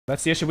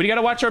That's the issue. We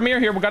gotta watch our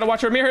mirror here. We gotta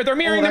watch our mirror here. They're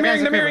mirroring,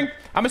 they're mirroring.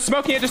 I'm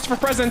smoking it just for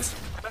presence.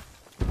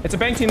 It's a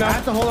bang team though. I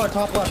have to hold our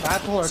top left. I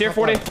have to hold our CR top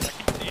 40.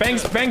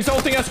 left. Bang's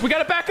ulting us. We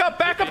gotta back up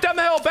down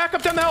the hill, back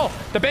up down the hill.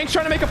 The bank's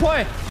trying to make a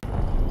play.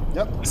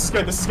 Yep, this is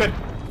good, this is good.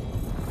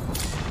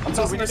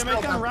 We need to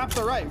make them wrap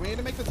the right. We need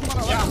to make the team on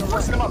our right. Yeah, I'm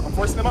forcing them up, I'm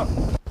forcing them up.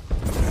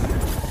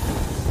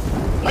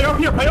 Play up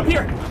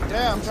here.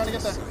 Yeah, I'm trying to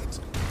get there.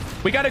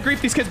 We gotta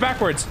grief these kids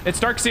backwards. It's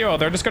Dark Zero.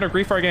 They're just gonna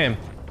grief our game.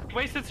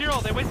 Wasted Cyril,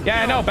 they wasted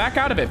Yeah, I know. Back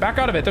out of it.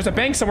 There's a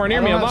bank somewhere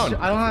near me alone.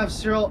 I don't have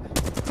Cyril.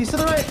 He's to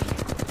the right.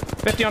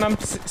 50 on him.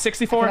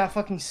 64. I cannot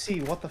fucking see.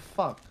 What the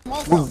fuck?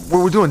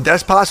 We're doing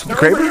despots with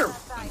the Kraber?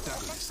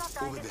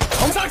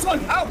 Home side's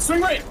one, out,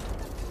 swing right.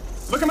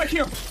 Look at my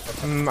Q.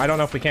 I don't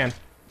know if we can.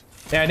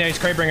 Yeah, no, he's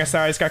Krabering us.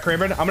 He's got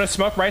Krabered. I'm gonna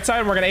smoke right side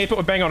and we're gonna ape it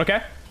with Bang on,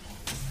 okay?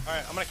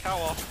 Alright, I'm gonna cow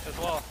wall as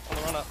well on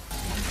the run up.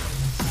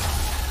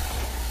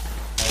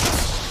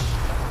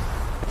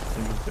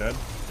 He's dead.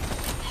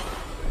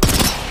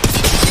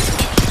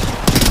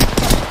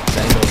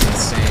 That goes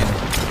insane.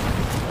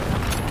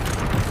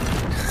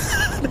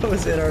 That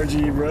was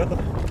NRG, bro. Oh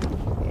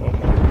my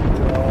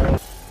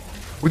god.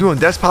 We're doing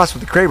despots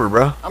with the Kraber,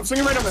 bro. I'm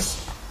swinging right on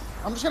this.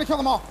 I'm just gonna kill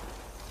them all.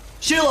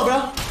 Sheila,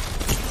 bro.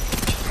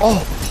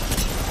 Oh.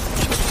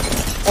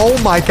 Oh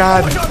my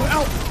god. Oh my god,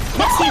 out.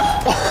 Next to you.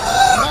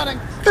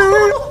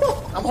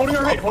 I'm holding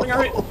our right, holding our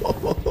right.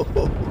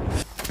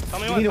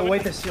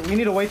 We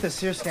need to wait this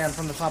sear scan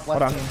from the top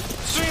left. Hold on.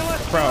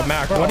 Bro,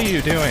 Mac, what are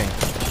you doing?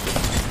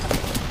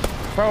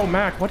 Bro,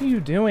 Mac, what are you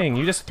doing?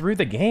 You just threw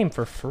the game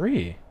for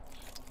free.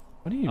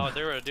 What are you? Oh,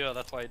 they were a duo,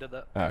 that's why he did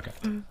that. Oh, okay.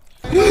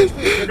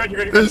 You're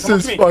good. This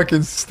is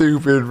fucking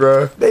stupid,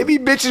 bro. They be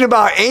bitching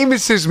about aim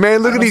assist,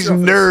 man. Look at these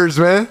nerds,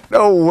 man.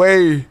 No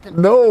way.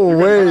 No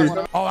way.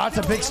 Oh, that's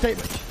a big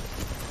statement.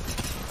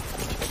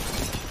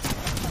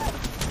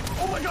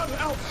 Oh my god,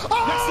 out.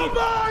 Oh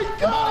my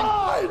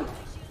god.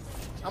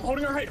 I'm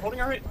holding our right,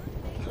 holding our right.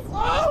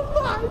 Oh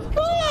my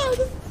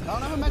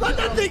god. Let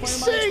that thing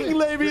sing,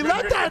 baby.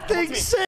 Let that thing sing.